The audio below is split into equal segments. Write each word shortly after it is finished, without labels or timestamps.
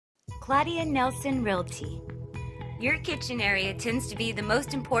Claudia Nelson Realty. Your kitchen area tends to be the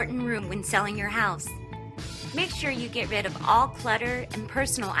most important room when selling your house. Make sure you get rid of all clutter and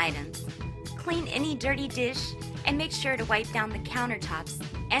personal items. Clean any dirty dish and make sure to wipe down the countertops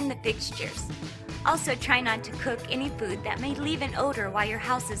and the fixtures. Also, try not to cook any food that may leave an odor while your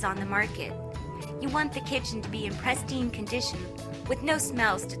house is on the market. You want the kitchen to be in pristine condition with no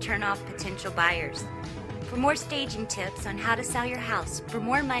smells to turn off potential buyers. For more staging tips on how to sell your house for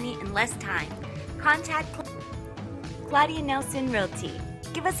more money and less time, contact Claudia Nelson Realty.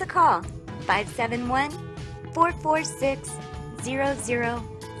 Give us a call,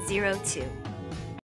 571-446-0002.